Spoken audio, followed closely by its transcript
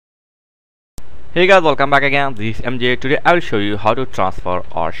Hey guys, welcome back again. This is MJ. Today I will show you how to transfer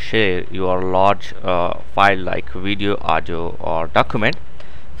or share your large file like video, audio or document.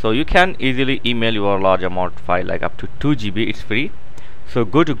 So you can easily email your large amount file like up to 2 GB. It's free. So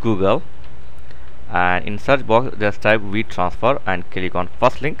go to Google and in search box just type WeTransfer and click on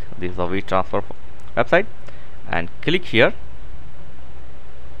first link. This is the WeTransfer website and click here.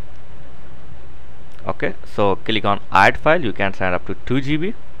 Okay, so click on add file. You can send up to 2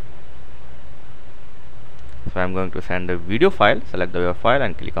 GB. So I'm going to send a video file. Select the video file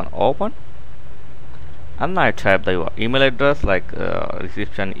and click on open, and now I type your email address like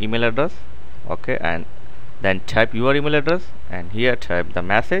reception email address. Okay, and then type your email address and here type the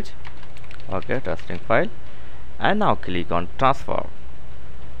message. Okay, testing file, and now click on transfer.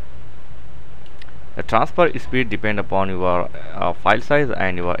 The transfer speed depend upon your file size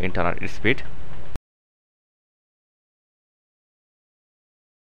and your internet speed.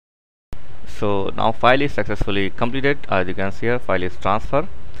 So now file is successfully completed. As you can see here, file is transferred.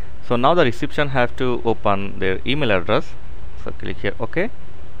 So now the reception have to open their email address. So click here OK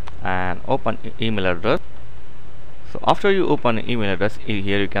and open email address. So after you open email address,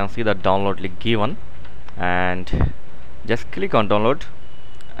 here you can see the download link given, and just click on download,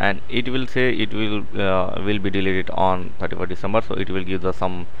 and it will say it will be deleted on 31st December. So it will give the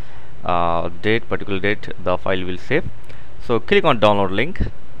some particular date the file will save. So click on download link.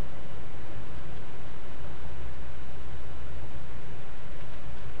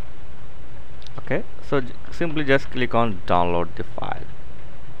 Okay, so simply just click on download the file.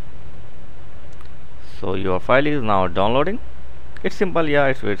 So your file is now downloading. It's simple, yeah,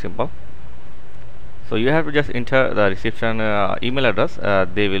 it's very simple. So you have to just enter the reception email address.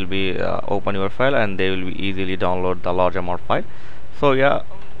 They will be open your file and they will be easily download the large amount file. So yeah,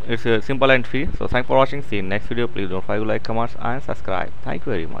 it's simple and free. So thanks for watching. See you in next video. Please don't forget to like, comment and subscribe. Thank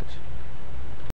you very much.